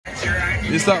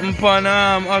This happened upon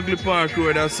Ugly Park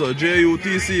Road, that's so.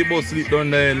 JUTC bus lit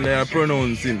down there, they are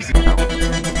pronouncing.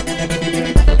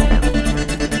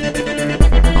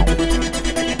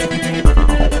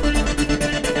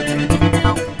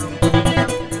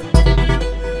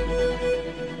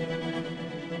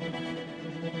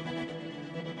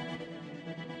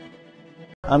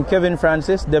 I'm Kevin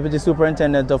Francis, Deputy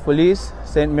Superintendent of Police,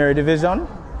 St. Mary Division,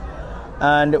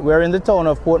 and we're in the town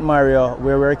of Port Maria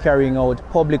where we're carrying out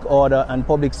public order and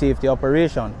public safety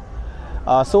operation.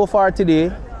 So far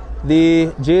today, the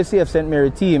JCF St. Mary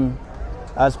team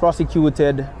has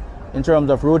prosecuted in terms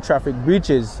of road traffic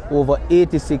breaches over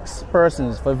 86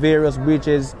 persons for various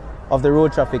breaches of the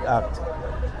Road Traffic Act.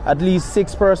 At least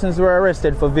 6 persons were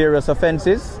arrested for various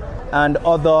offences and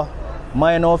other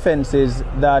minor offences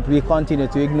that we continue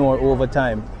to ignore over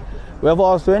time. We have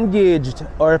also engaged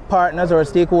our partners or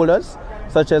stakeholders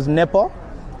such as NEPA.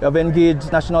 We have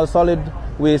engaged National Solid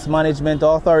Waste Management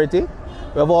Authority.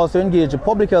 We have also engaged the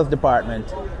Public Health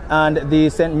Department and the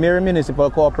St. Mary Municipal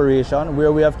Corporation,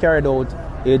 where we have carried out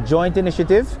a joint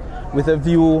initiative with a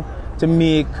view to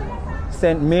make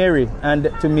St. Mary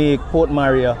and to make Port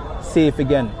Maria safe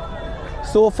again.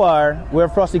 So far, we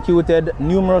have prosecuted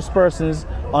numerous persons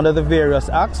under the various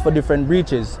acts for different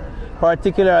breaches,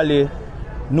 particularly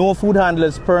no food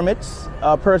handlers permits.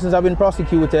 Persons have been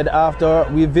prosecuted after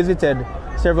we visited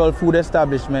several food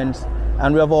establishments,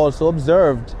 and we have also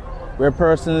observed where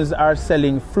persons are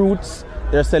selling fruits,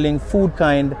 they're selling food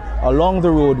kind along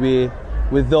the roadway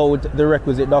without the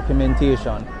requisite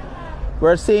documentation.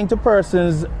 We're saying to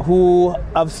persons who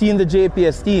have seen the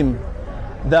JPS team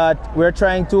that we're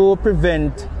trying to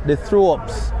prevent the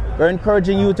throw-ups. We're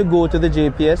encouraging you to go to the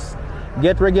JPS,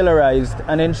 get regularized,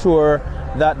 and ensure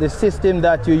that the system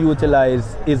that you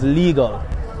utilize is legal.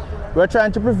 We're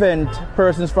trying to prevent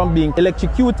persons from being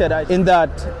electrocuted in that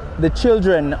the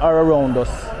children are around us.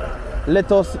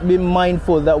 Let us be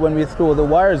mindful that when we throw the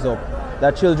wires up,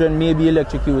 that children may be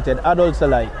electrocuted, adults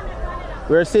alike.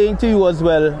 We're saying to you as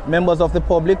well, members of the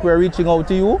public, we're reaching out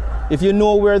to you. If you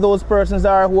know where those persons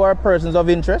are who are persons of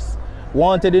interest,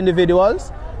 wanted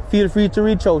individuals, feel free to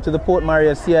reach out to the Port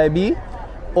Maria CIB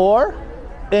or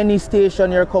any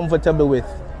station you're comfortable with,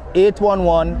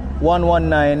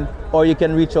 811-119, or you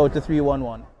can reach out to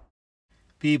 311.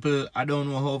 People, I don't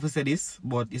know how to say this,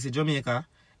 but you see, Jamaica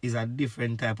is a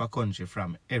different type of country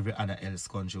from every other else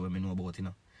country we know about, you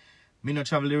know. Me not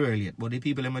travel the world yet, but the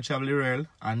people that travel the world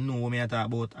and know what I talk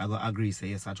about, I go agree say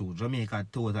yes, that's true. Jamaica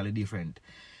totally different.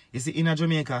 You see, in a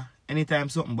Jamaica, anytime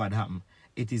something bad happen,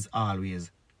 it is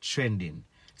always trending.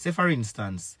 Say for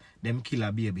instance, them kill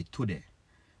a baby today.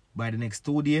 By the next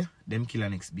 2 days, them kill a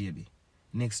next baby.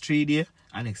 Next 3 days,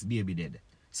 a next baby dead.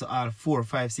 So all 4,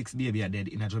 5, 6 baby are dead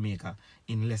in a Jamaica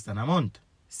in less than a month.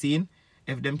 Seeing?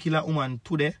 If them kill a woman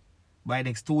today, by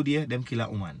next 2 days, them kill a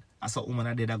woman. As a woman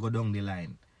are dead, I go down the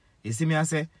line. You see me, I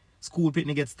say, school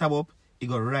picnic get stabbed up, it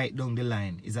go right down the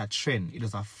line. It's a trend. It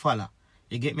does a follow.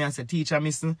 You get me? I say, teacher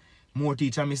missing, more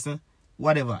teacher missing,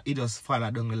 whatever. It just follow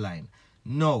down the line.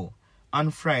 No. On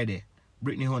Friday,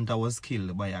 Brittany Hunter was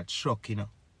killed by a truck, you know,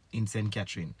 in St.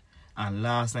 Catherine. And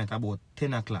last night about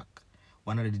 10 o'clock,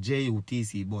 one of the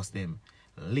JUTC bus them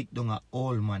licked down an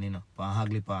old man, you know, on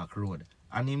Hagley Park Road.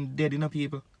 And him dead, you know,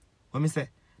 people. What me say?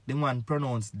 The man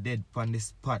pronounced dead on the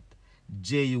spot.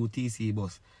 JUTC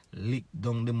bus licked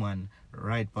down the man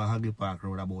right on Hagley Park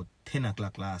Road about 10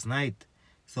 o'clock last night.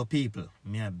 So people,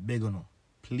 me I beg you,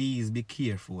 please be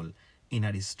careful in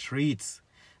the streets.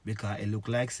 Because it look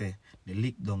like say the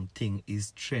lick down thing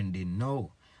is trending now.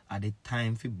 At the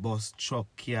time for bus, truck,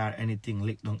 car, anything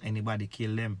lick down, anybody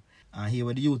kill them. And here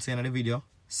what the youth saying in the video,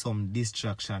 some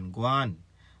distraction go on.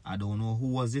 I don't know who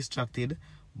was distracted,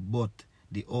 but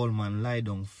the old man lie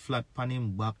down flat on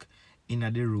him back in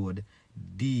the road.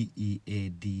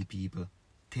 DEAD people.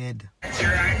 Ted.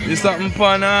 This happened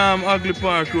upon Ugly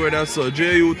Park Road, that's so.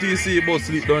 JUTC bus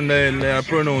lit down there, they are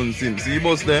pronouncing. See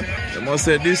bus there? They must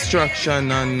say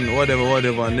distraction and whatever,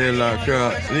 and they're like,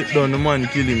 lit down the man,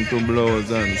 kill him to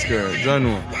blows and skirt. You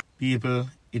know? People,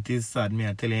 it is sad, me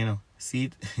I tell you, see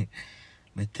it?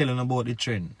 Me telling about the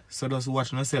trend. So just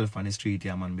watch yourself on the street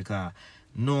here, man, because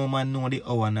no man know the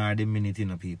hour nor the minute, you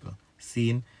know, people.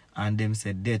 Seen? And them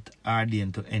say death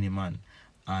ordained to any man.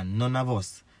 And none of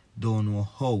us don't know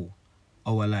how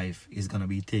our life is going to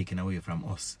be taken away from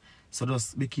us. So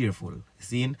just be careful.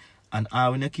 Seeing? And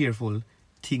when you're careful,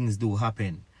 things do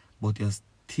happen. But you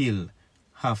still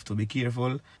have to be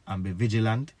careful and be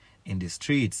vigilant in the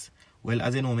streets. Well,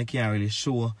 as you know, I can't really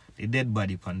show the dead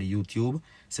body on the YouTube.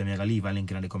 So I'm going to leave a link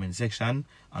in the comment section.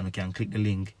 And you can click the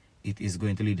link. It is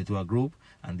going to lead you to a group.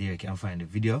 And there you can find the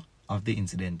video of the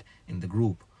incident in the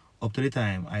group. Up to the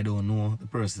time, I don't know the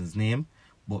person's name,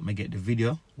 but me get the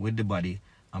video with the body.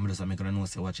 I'm just making a know,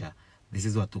 say, watch ya. This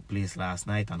is what took place last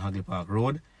night on Hagley Park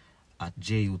Road at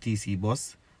JUTC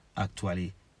bus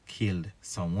actually killed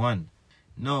someone.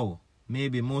 Now,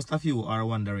 maybe most of you are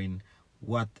wondering,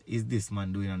 what is this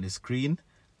man doing on the screen?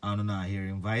 I'm not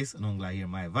hearing voice, and I'm going to hear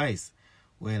my voice.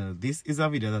 Well, this is a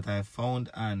video that I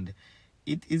found, and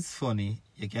it is funny.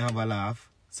 You can have a laugh.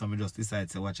 So I just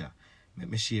decide to watch it. Make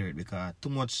me share it because too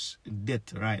much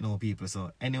death right now, people.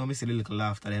 So anyone me see the little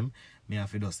laugh to them, me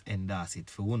have to just endorse it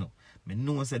for one. Me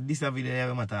know that this is a video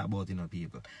I'm talk about,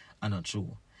 people. And not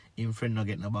true. Him friend not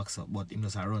get no box up, but him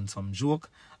just run some joke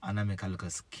and I make a little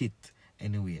skit.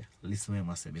 Anyway, listen to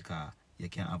what I say because you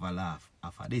can have a laugh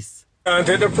after this. Can't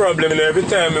take the problem, and every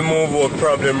time I move out,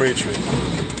 problem reach me.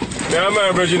 Now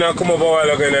my brother come over a while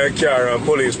ago in a car and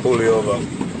police pull you over.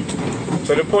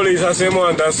 So the police has him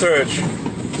want a search.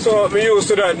 So me used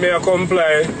to that, me I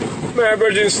comply. My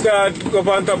brother start go up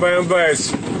on top of him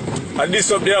voice. I diss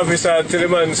up the officer till the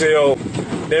man say, yo,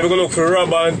 they go look for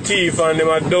robber and thief and them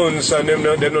are dunce and them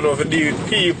don't know how to deal with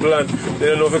people and they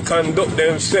don't know how to conduct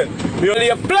themselves. Me only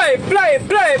apply.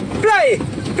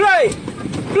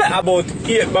 About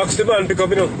 8 bucks the man pick up,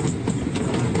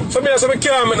 So me I say me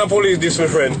can't make the police this, my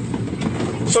friend.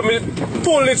 So me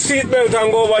pull the seatbelt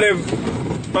and go over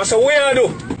them. I say, what you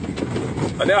do?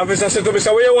 And the officer said to me,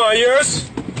 say, what you want, yours?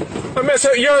 And I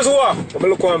say, yours what? I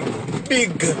look one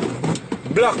big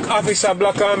black officer,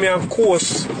 black army and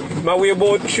course. I weigh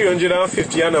about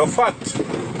 350 and I'm fat.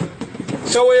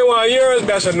 So what you want, yours?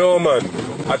 I said, no man.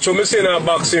 I told me saying a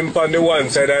box him on the one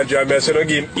side of the jar. I said, no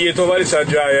give him 8 over this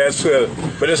jar as well.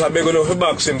 But just a big enough to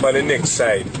box him on the next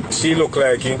side. She look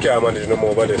like he can't manage no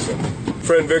more over this.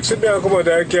 Friend vex me and come out of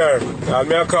the car. And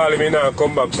me call him in and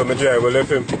come back, so my driver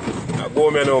left him. I go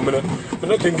me now, I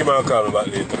don't think he might call me back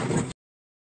later.